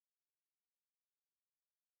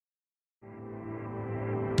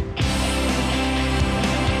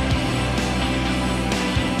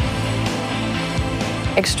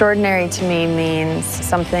Extraordinary to me means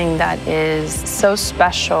something that is so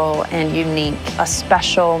special and unique. A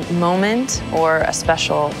special moment or a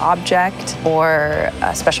special object or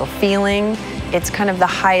a special feeling. It's kind of the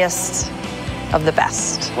highest of the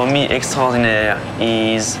best. For me, extraordinaire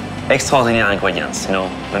is extraordinary ingredients, you know,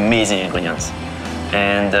 amazing ingredients.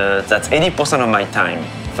 And that's 80% of my time,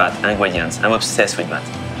 that ingredients. I'm obsessed with that.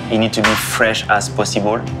 You need to be fresh as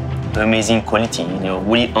possible, amazing quality, you know,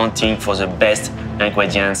 really hunting for the best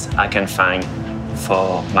ingredients I can find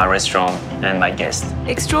for my restaurant and my guests.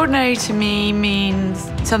 Extraordinary to me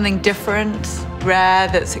means something different, rare,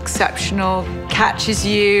 that's exceptional, catches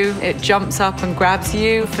you, it jumps up and grabs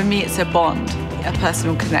you. For me, it's a bond, a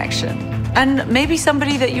personal connection. And maybe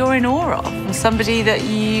somebody that you're in awe of, somebody that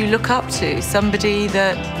you look up to, somebody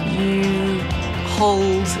that you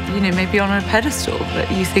hold, you know, maybe on a pedestal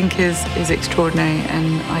that you think is extraordinary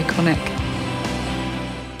and iconic.